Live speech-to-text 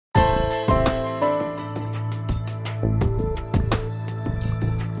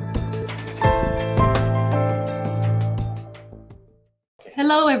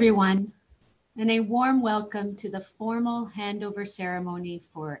Hello, everyone, and a warm welcome to the formal handover ceremony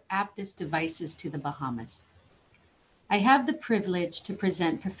for Aptus devices to the Bahamas. I have the privilege to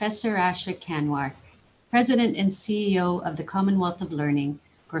present Professor Asha Kanwar, President and CEO of the Commonwealth of Learning,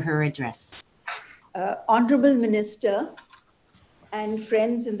 for her address. Honourable Minister and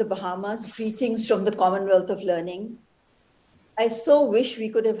friends in the Bahamas, greetings from the Commonwealth of Learning. I so wish we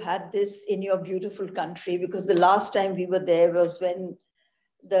could have had this in your beautiful country, because the last time we were there was when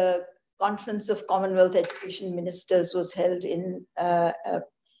the Conference of Commonwealth Education Ministers was held in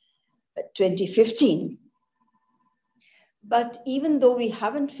 2015. But even though we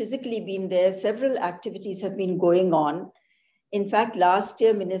haven't physically been there, several activities have been going on. In fact, last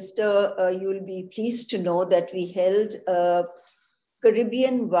year, Minister, you'll be pleased to know that we held a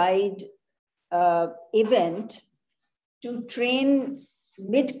Caribbean-wide event to train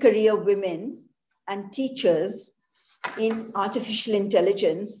mid-career women and teachers in artificial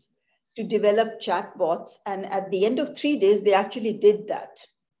intelligence to develop chatbots. And at the end of 3 days, they actually did that.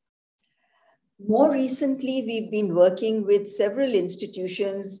 More recently, we've been working with several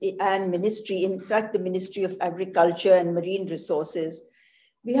institutions and ministry, in fact, the Ministry of Agriculture and Marine Resources.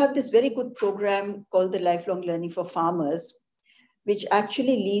 We have this very good program called the Lifelong Learning for Farmers, which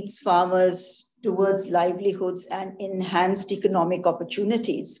actually leads farmers towards livelihoods and enhanced economic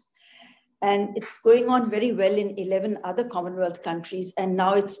opportunities. And it's going on very well in 11 other Commonwealth countries, and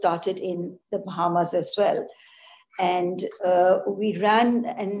now it started in the Bahamas as well. And we ran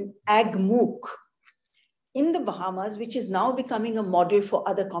an Ag MOOC in the Bahamas, which is now becoming a model for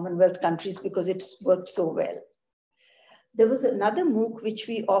other Commonwealth countries because it's worked so well. There was another MOOC which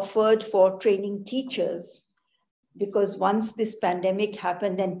we offered for training teachers, because once this pandemic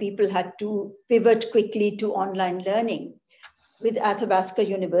happened and people had to pivot quickly to online learning with Athabasca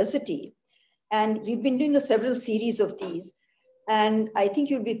University. And we've been doing several series of these. And I think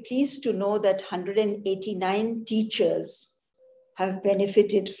you'll be pleased to know that 189 teachers have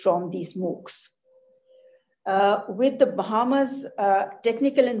benefited from these MOOCs. With the Bahamas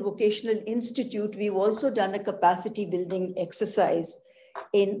Technical and Vocational Institute, we've also done a capacity building exercise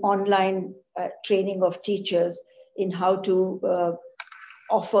in online training of teachers in how to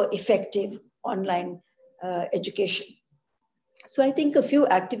offer effective online education. So I think a few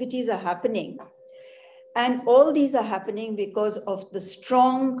activities are happening, and all these are happening because of the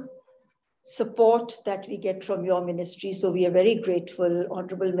strong support that we get from your ministry. So we are very grateful,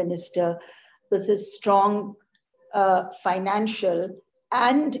 Honourable Minister, for the strong financial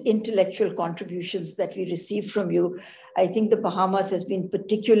and intellectual contributions that we receive from you. I think the Bahamas has been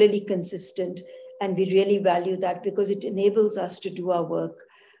particularly consistent, and we really value that because it enables us to do our work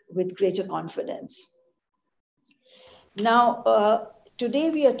with greater confidence. Now, today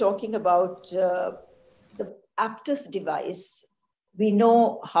we are talking about the Aptus device. We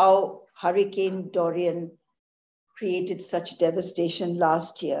know how Hurricane Dorian created such devastation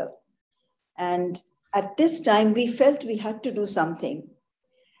last year. And at this time, we felt we had to do something.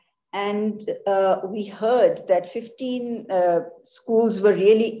 And we heard that 15 schools were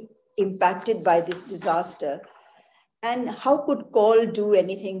really impacted by this disaster. And how could CALL do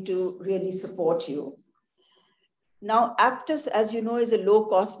anything to really support you? Now, Aptus, as you know, is a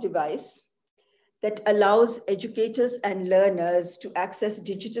low-cost device that allows educators and learners to access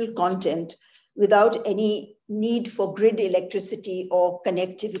digital content without any need for grid electricity or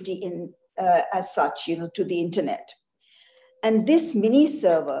connectivity in, as such, to the internet. And this mini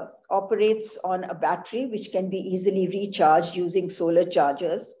server operates on a battery which can be easily recharged using solar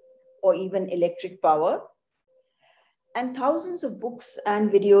chargers or even electric power. And thousands of books and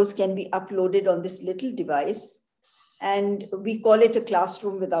videos can be uploaded on this little device. And we call it a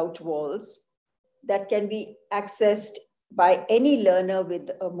classroom without walls that can be accessed by any learner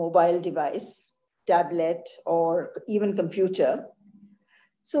with a mobile device, tablet, or even computer.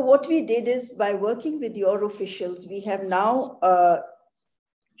 So what we did is, by working with your officials, we have now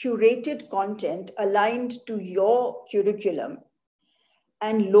curated content aligned to your curriculum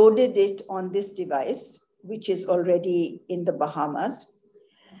and loaded it on this device, which is already in the Bahamas.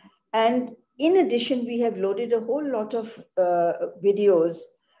 And in addition, we have loaded a whole lot of videos,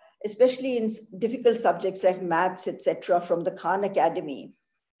 especially in difficult subjects like maths, etc., from the Khan Academy.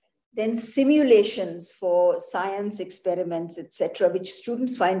 Then simulations for science experiments, etc., which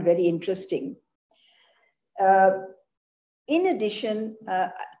students find very interesting. In addition,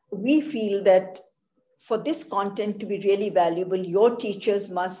 we feel that for this content to be really valuable, your teachers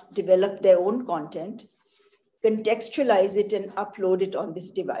must develop their own content, contextualize it, and upload it on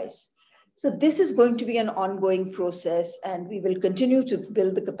this device. So this is going to be an ongoing process, and we will continue to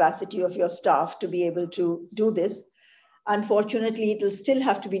build the capacity of your staff to be able to do this. Unfortunately, it will still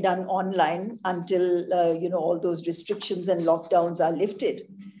have to be done online until all those restrictions and lockdowns are lifted.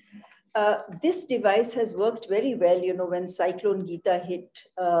 This device has worked very well, when Cyclone Gita hit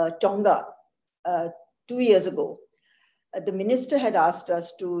Tonga 2 years ago. The minister had asked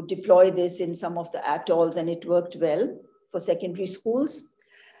us to deploy this in some of the atolls, and it worked well for secondary schools.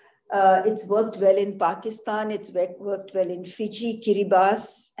 It's worked well in Pakistan. It's worked well in Fiji,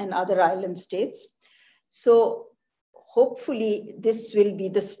 Kiribati, and other island states. So hopefully this will be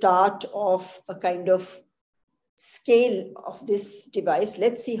the start of a kind of scale of this device.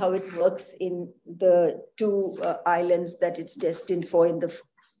 Let's see how it works in the two islands that it's destined for in the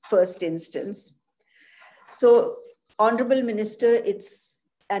first instance. So, Honourable Minister, it's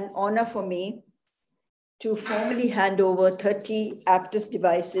an honor for me to formally hand over 30 Aptus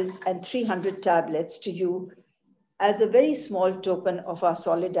devices and 300 tablets to you as a very small token of our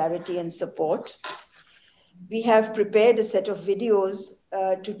solidarity and support. We have prepared a set of videos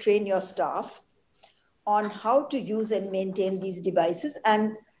to train your staff on how to use and maintain these devices.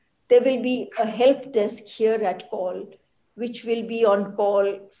 And there will be a help desk here at call, which will be on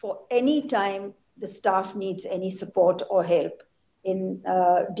call for any time the staff needs any support or help in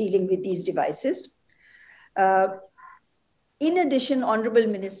dealing with these devices. In addition, Honourable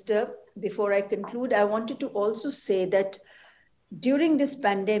Minister, before I conclude, I wanted to also say that during this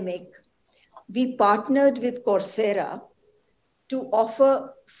pandemic, we partnered with Coursera to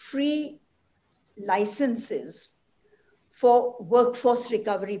offer free licenses for workforce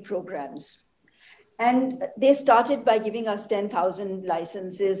recovery programs. And they started by giving us 10,000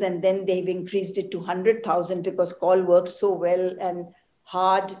 licenses, and then they've increased it to 100,000 because call worked so well and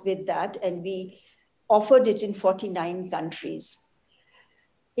hard with that. And we offered it in 49 countries.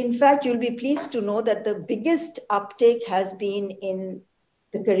 In fact, you'll be pleased to know that the biggest uptake has been in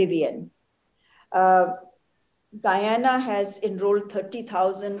the Caribbean. Guyana has enrolled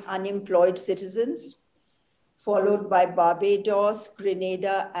 30,000 unemployed citizens, followed by Barbados,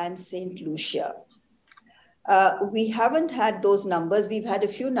 Grenada, and St. Lucia. We haven't had those numbers. We've had a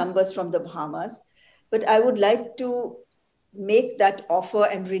few numbers from the Bahamas, but I would like to make that offer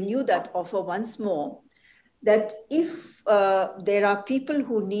and renew that offer once more, that if there are people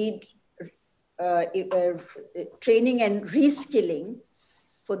who need training and reskilling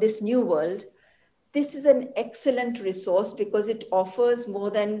for this new world, this is an excellent resource because it offers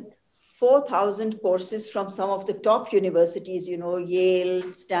more than 4,000 courses from some of the top universities, Yale,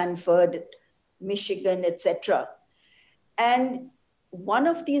 Stanford, Michigan, etc. And one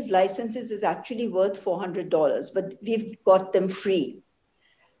of these licenses is actually worth $400, but we've got them free.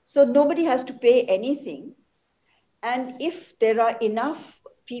 So nobody has to pay anything. And if there are enough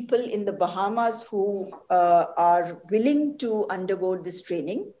people in the Bahamas who are willing to undergo this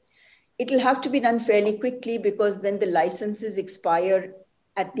training, it'll have to be done fairly quickly because then the licenses expire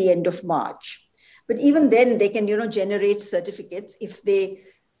at the end of March. But even then they can, generate certificates if they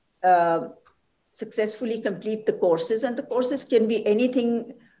successfully complete the courses. And the courses can be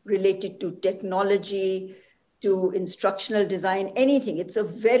anything related to technology, to instructional design, anything. It's a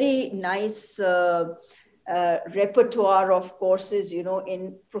very nice repertoire of courses,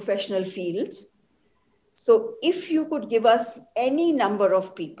 in professional fields. So if you could give us any number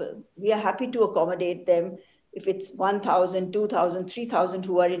of people, we are happy to accommodate them. If it's 1,000, 2,000, 3,000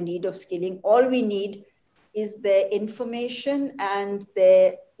 who are in need of skilling, all we need is their information and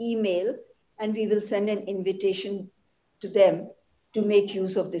their email, and we will send an invitation to them to make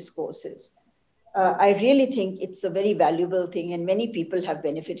use of these courses. I really think it's a very valuable thing, and many people have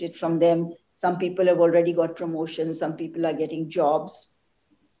benefited from them. Some people have already got promotions, some people are getting jobs.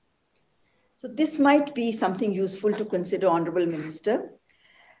 So this might be something useful to consider, Honourable Minister.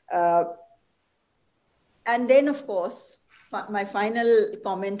 And then, of course, my final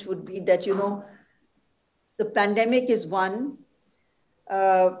comment would be that, the pandemic is one.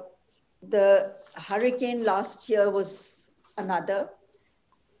 The hurricane last year was another.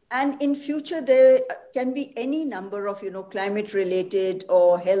 And in future, there can be any number of, climate-related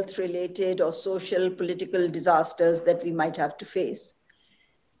or health-related or social, political disasters that we might have to face.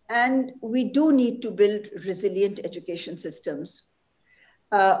 And we do need to build resilient education systems.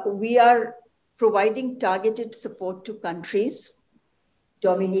 We are providing targeted support to countries.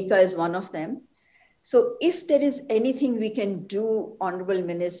 Dominica is one of them. So if there is anything we can do, Honourable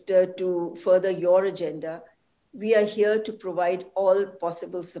Minister, to further your agenda, we are here to provide all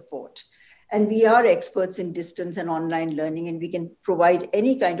possible support. And we are experts in distance and online learning, and we can provide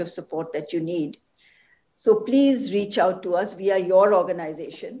any kind of support that you need. So please reach out to us. We are your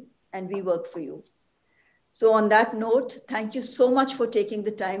organization and we work for you. So on that note, thank you so much for taking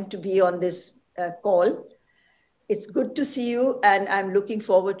the time to be on this call. It's good to see you, and I'm looking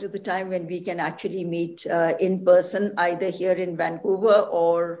forward to the time when we can actually meet in person, either here in Vancouver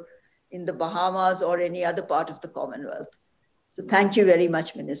or in the Bahamas or any other part of the Commonwealth. So thank you very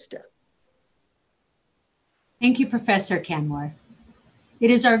much, Minister. Thank you, Professor Kanwar. It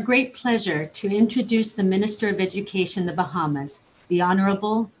is our great pleasure to introduce the Minister of Education, the Bahamas, the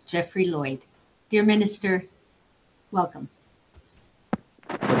Honourable Jeffrey Lloyd. Dear Minister, welcome.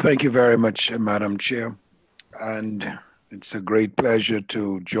 Well, thank you very much, Madam Chair. And it's a great pleasure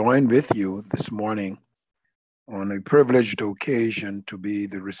to join with you this morning on a privileged occasion to be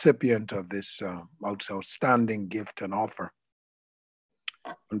the recipient of this outstanding gift and offer.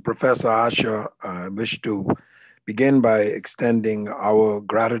 And Professor Asha, I wish to begin by extending our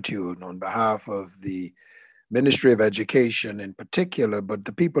gratitude on behalf of the Ministry of Education in particular, but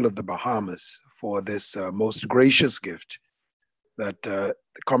the people of the Bahamas for this most gracious gift that the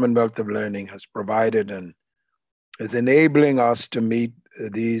Commonwealth of Learning has provided and is enabling us to meet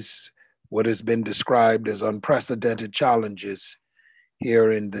these, what has been described as unprecedented challenges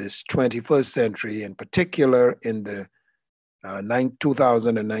here in this 21st century, in particular in the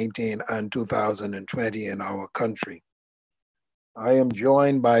 2019 and 2020 in our country. I am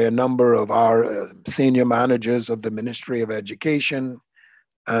joined by a number of our senior managers of the Ministry of Education,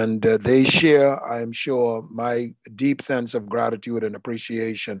 and they share, I am sure, my deep sense of gratitude and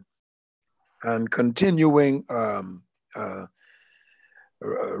appreciation and continuing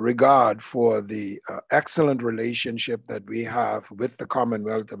regard for the excellent relationship that we have with the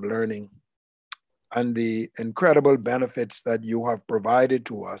Commonwealth of Learning and the incredible benefits that you have provided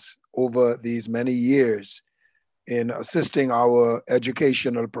to us over these many years in assisting our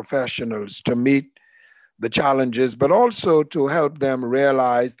educational professionals to meet the challenges, but also to help them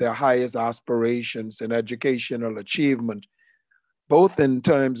realize their highest aspirations in educational achievement, both in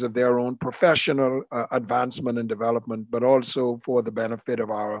terms of their own professional advancement and development, but also for the benefit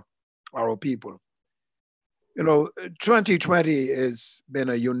of our people. You know, 2020 has been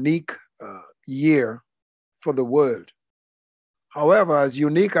a unique year for the world. However, as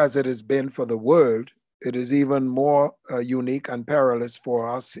unique as it has been for the world, it is even more unique and perilous for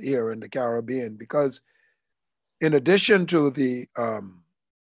us here in the Caribbean, because in addition to the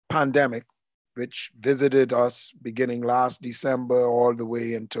pandemic, which visited us beginning last December all the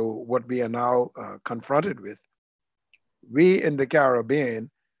way into what we are now confronted with, we in the Caribbean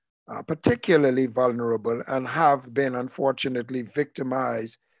are particularly vulnerable and have been unfortunately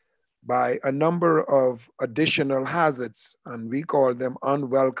victimized by a number of additional hazards, and we call them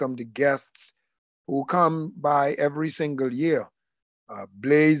unwelcomed guests who come by every single year,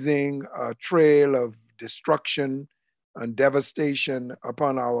 blazing a trail of destruction and devastation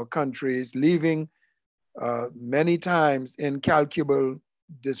upon our countries, leaving many times incalculable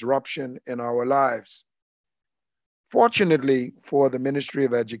disruption in our lives. Fortunately for the Ministry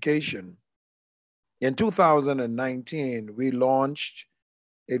of Education, in 2019, we launched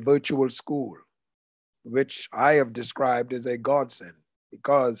a virtual school, which I have described as a godsend,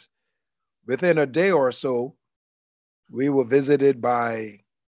 because within a day or so, we were visited by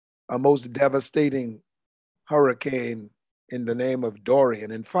a most devastating hurricane in the name of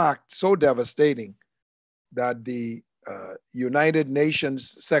Dorian. In fact, so devastating that the United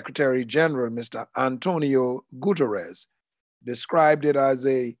Nations Secretary General, Mr. Antonio Guterres, described it as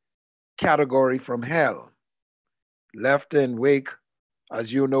a category from hell. Left in wake,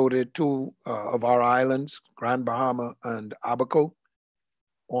 as you noted, two of our islands, Grand Bahama and Abaco,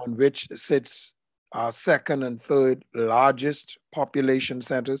 on which sits our second and third largest population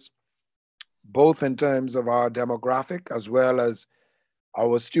centers, both in terms of our demographic as well as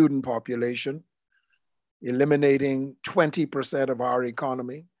our student population, eliminating 20% of our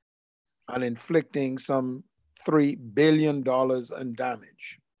economy and inflicting some $3 billion in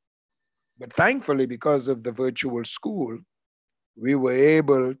damage. But thankfully, because of the virtual school, we were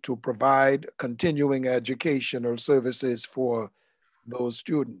able to provide continuing educational services for those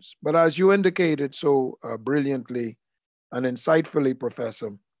students. But as you indicated so brilliantly and insightfully,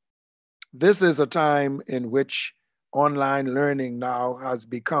 Professor, this is a time in which online learning now has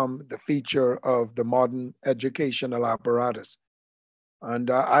become the feature of the modern educational apparatus.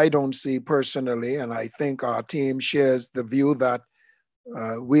 And I don't see personally, and I think our team shares the view that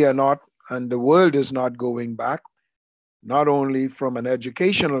we are not, and the world is not going back, not only from an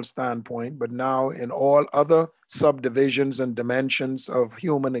educational standpoint, but now in all other subdivisions and dimensions of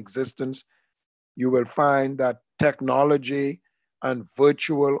human existence. You will find that technology and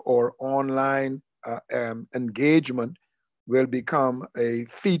virtual or online engagement will become a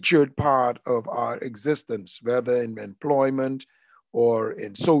featured part of our existence, whether in employment or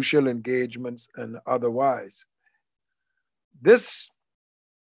in social engagements and otherwise. This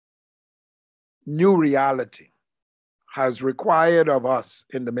new reality has required of us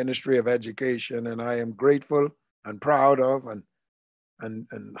in the Ministry of Education, and I am grateful and proud of and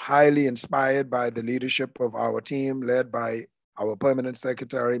highly inspired by the leadership of our team led by our Permanent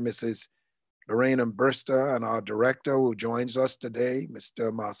Secretary, Mrs. Lorraine Burster, and our director who joins us today,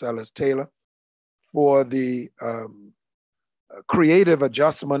 Mr. Marcellus Taylor, for the creative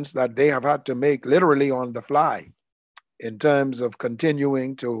adjustments that they have had to make literally on the fly in terms of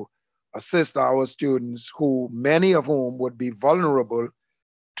continuing to assist our students, who many of whom would be vulnerable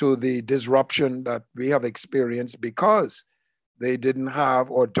to the disruption that we have experienced because they didn't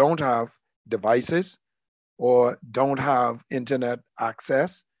have or don't have devices or don't have internet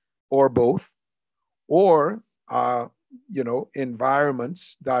access or both, or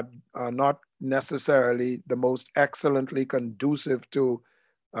environments that are not necessarily the most excellently conducive to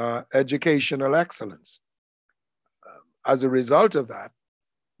educational excellence. As a result of that,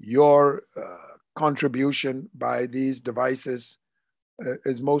 your contribution by these devices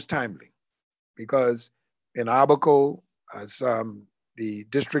is most timely, because in Abaco, as the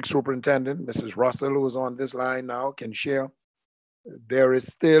district superintendent, Mrs. Russell, who is on this line now, can share, there is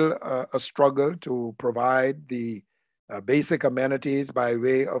still a struggle to provide the basic amenities by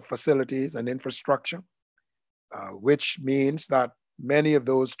way of facilities and infrastructure, which means that many of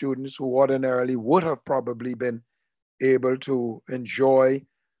those students who ordinarily would have probably been able to enjoy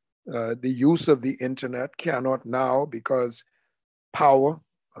the use of the internet cannot now, because power,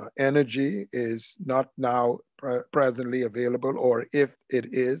 energy is not now presently available, or if it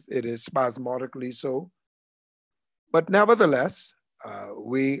is spasmodically so. But nevertheless,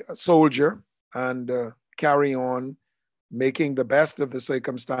 we soldier and carry on making the best of the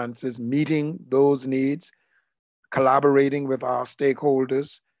circumstances, meeting those needs, collaborating with our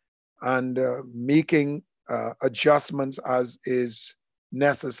stakeholders, and making adjustments as is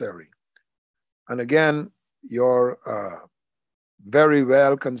necessary. And again, your very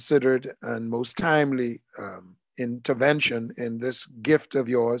well considered and most timely intervention in this gift of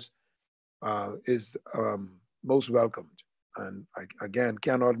yours is most welcomed. And I, again,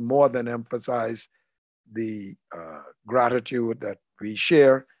 cannot more than emphasize the gratitude that we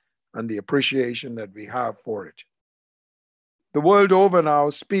share and the appreciation that we have for it. The world over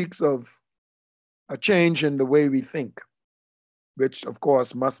now speaks of a change in the way we think, which of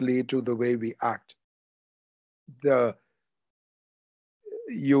course must lead to the way we act.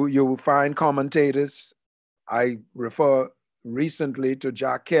 You find commentators. I refer recently to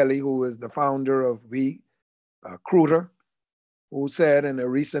Jack Kelly, who is the founder of Cruder, who said in a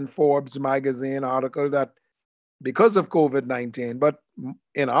recent Forbes magazine article that because of COVID-19, but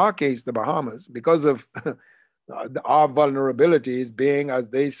in our case, the Bahamas, because of our vulnerabilities being, as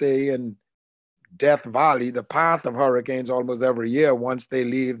they say in Death Valley, the path of hurricanes almost every year once they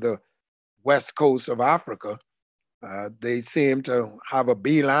leave the west coast of Africa, they seem to have a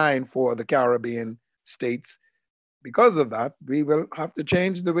beeline for the Caribbean states. Because of that, we will have to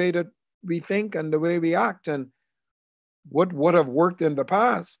change the way that we think and the way we act. And what would have worked in the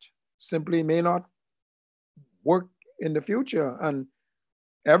past simply may not work in the future. And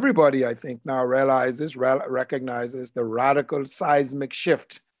everybody, I think, now recognizes the radical seismic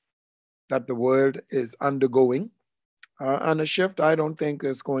shift that the world is undergoing. And a shift I don't think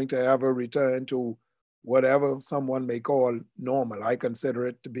is going to ever return to whatever someone may call normal. I consider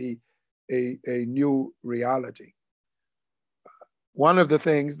it to be a new reality. One of the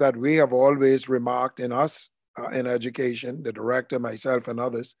things that we have always remarked in us in education, the director, myself, and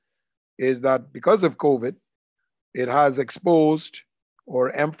others, is that because of COVID, it has exposed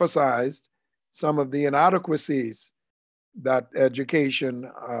or emphasized some of the inadequacies that education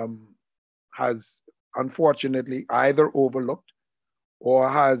has unfortunately either overlooked or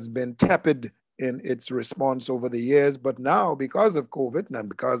has been tepid in its response over the years. But now, because of COVID and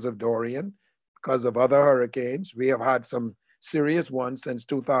because of Dorian, because of other hurricanes, we have had some serious ones since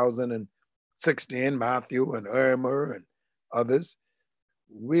 2016, Matthew and Irma and others.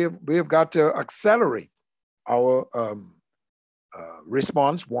 We've got to accelerate our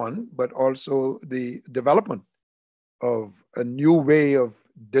response, one, but also the development of a new way of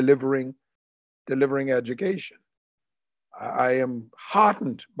delivering education. I am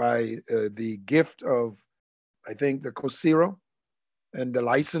heartened by the gift of, I think, the COSERA and the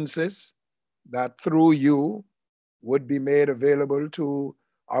licenses that through you would be made available to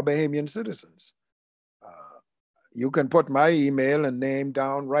our Bahamian citizens. You can put my email and name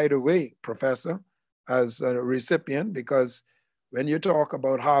down right away, Professor, as a recipient, because when you talk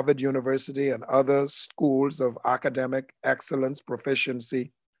about Harvard University and other schools of academic excellence,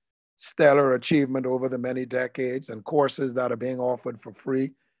 proficiency, stellar achievement over the many decades and courses that are being offered for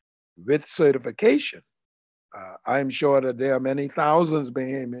free with certification. I'm sure that there are many thousands of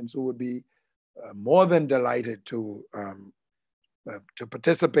Bahamians who would be more than delighted to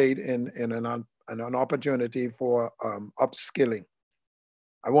participate in an opportunity for upskilling.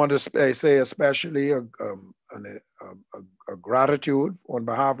 I want to say especially a gratitude on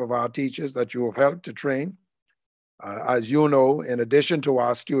behalf of our teachers that you have helped to train. As you know, in addition to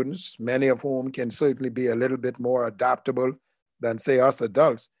our students, many of whom can certainly be a little bit more adaptable than, say, us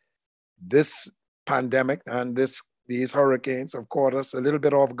adults, this pandemic and these hurricanes have caught us a little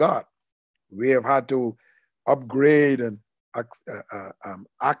bit off guard. We have had to upgrade and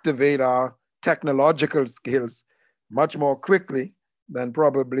activate our technological skills much more quickly than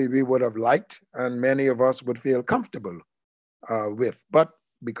probably we would have liked, and many of us would feel comfortable with. But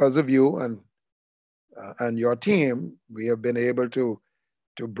because of you and your team, we have been able to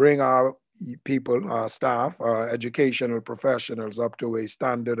bring our people, our staff, our educational professionals up to a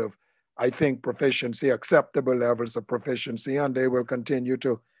standard of, I think, proficiency, acceptable levels of proficiency, and they will continue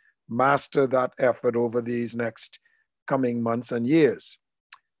to master that effort over these next coming months and years.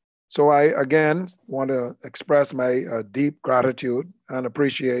 So I, again, want to express my deep gratitude and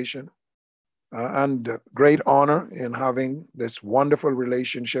appreciation and great honor in having this wonderful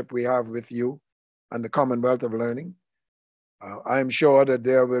relationship we have with you and the Commonwealth of Learning. I'm sure that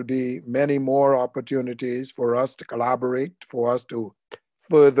there will be many more opportunities for us to collaborate, for us to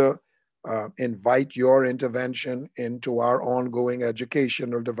further invite your intervention into our ongoing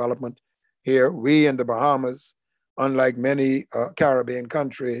educational development here. We in the Bahamas, unlike many Caribbean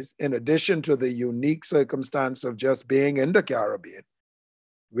countries, in addition to the unique circumstance of just being in the Caribbean,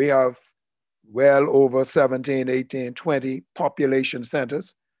 we have well over 17, 18, 20 population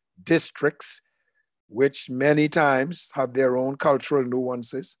centers, districts, which many times have their own cultural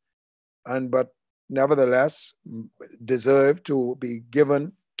nuances, but nevertheless deserve to be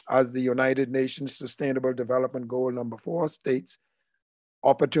given, as the United Nations Sustainable Development Goal number 4 states,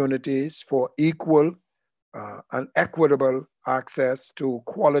 opportunities for equal and equitable access to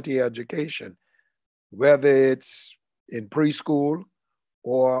quality education, whether it's in preschool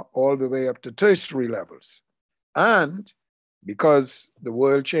or all the way up to tertiary levels. And because the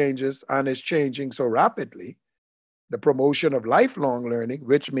world changes and is changing so rapidly, the promotion of lifelong learning,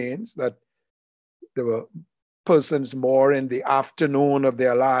 which means that the persons more in the afternoon of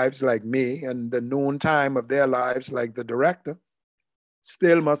their lives like me and the noon time of their lives like the director,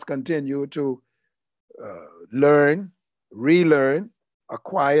 still must continue to learn, relearn,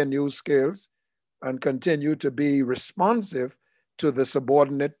 acquire new skills, and continue to be responsive to the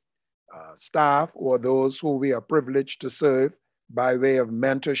subordinate staff or those who we are privileged to serve by way of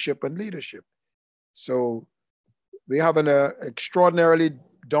mentorship and leadership. So we have an extraordinarily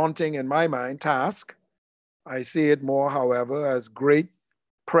daunting, in my mind, task. I see it more, however, as great,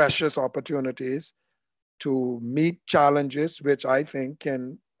 precious opportunities to meet challenges which I think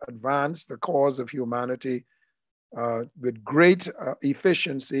can advance the cause of humanity with great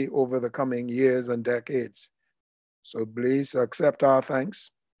efficiency over the coming years and decades. So please accept our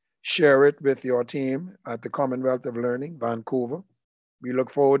thanks, share it with your team at the Commonwealth of Learning, Vancouver. We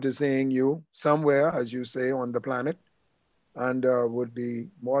look forward to seeing you somewhere, as you say, on the planet, and would be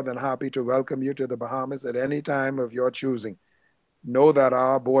more than happy to welcome you to the Bahamas at any time of your choosing. Know that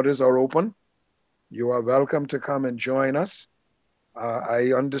our borders are open. You are welcome to come and join us.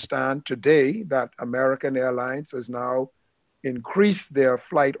 I understand today that American Airlines has now increased their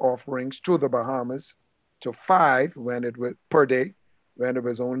flight offerings to the Bahamas to 5 per day, when it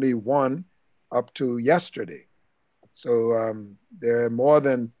was only 1 up to yesterday. So there are more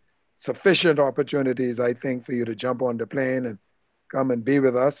than sufficient opportunities, I think, for you to jump on the plane and come and be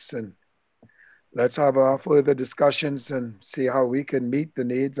with us. And let's have our further discussions and see how we can meet the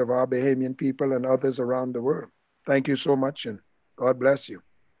needs of our Bahamian people and others around the world. Thank you so much, and God bless you.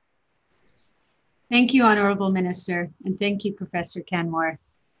 Thank you, Honorable Minister, and thank you, Professor Kanwar.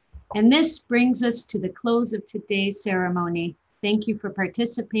 And this brings us to the close of today's ceremony. Thank you for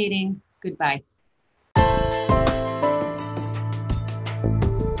participating. Goodbye.